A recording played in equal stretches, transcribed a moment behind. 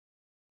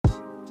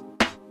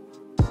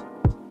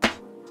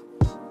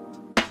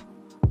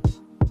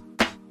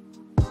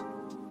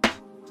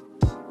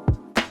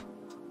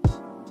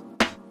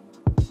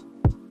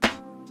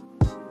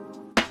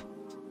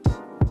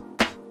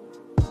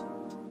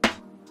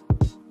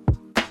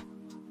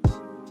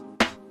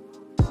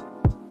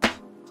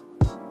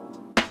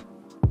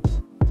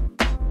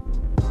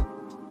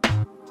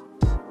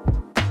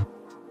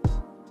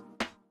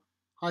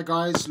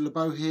Hi guys,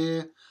 LeBeau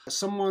here.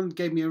 Someone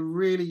gave me a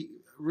really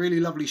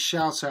lovely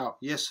shout out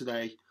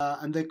yesterday,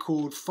 and they're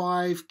called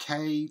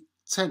 5K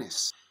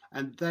Tennis,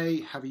 and they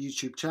have a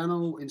YouTube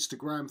channel,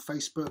 Instagram,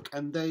 Facebook,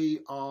 and they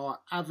are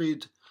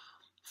avid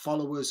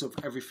followers of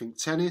everything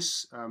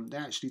tennis. They're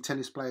actually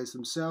tennis players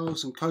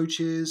themselves and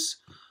coaches.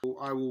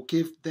 I will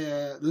give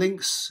their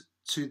links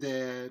to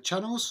their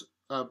channels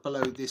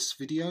below this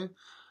video.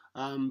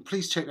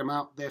 Please check them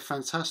out. They're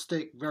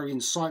fantastic, very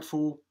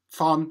insightful,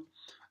 fun.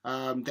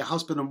 They're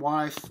husband and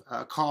wife,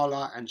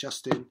 Carla and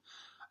Justin,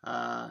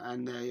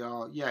 and they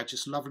are, yeah,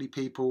 just lovely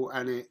people,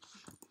 and it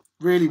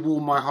really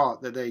warmed my heart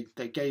that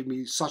they gave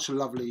me such a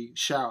lovely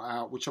shout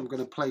out, which I'm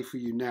going to play for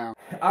you now.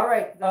 All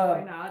right,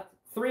 Why not?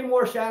 3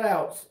 more shout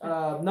outs.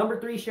 Number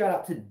 3 shout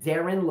out to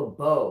Darren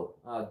LeBeau.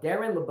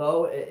 Darren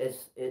LeBeau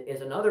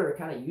is another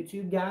kind of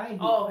YouTube guy.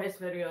 Oh, his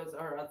videos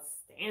are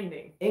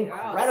outstanding.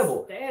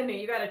 Incredible. Outstanding.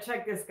 You got to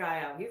check this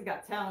guy out. He's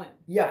got talent.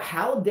 Yeah,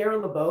 how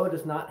Darren LeBeau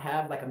does not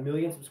have like 1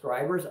 million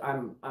subscribers,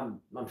 I'm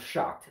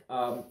shocked.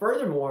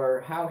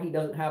 Furthermore, how he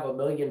doesn't have 1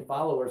 million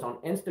followers on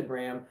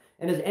Instagram,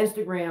 and his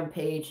Instagram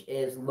page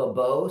is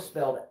LeBeau,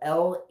 spelled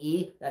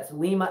L-E, that's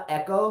Lima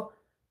Echo,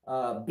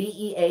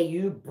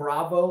 B-E-A-U,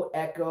 Bravo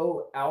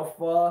Echo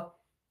Alpha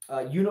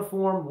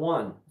Uniform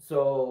 1.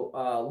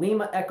 So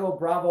Lima Echo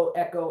Bravo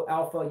Echo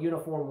Alpha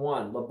Uniform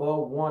 1,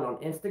 LeBeau 1 on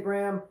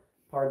Instagram.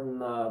 Pardon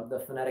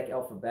the phonetic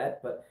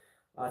alphabet, but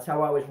that's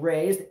how I was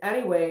raised.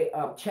 Anyway,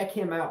 check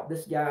him out.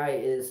 This guy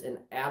is an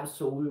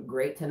absolute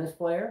great tennis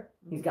player.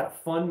 He's got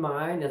a fun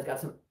mind. Has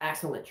got some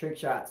excellent trick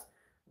shots.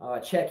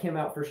 Check him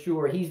out for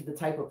sure. He's the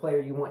type of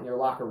player you want in your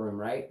locker room,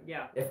 right?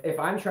 Yeah. If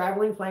I'm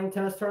traveling playing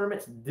tennis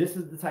tournaments, this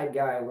is the type of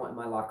guy I want in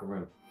my locker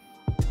room.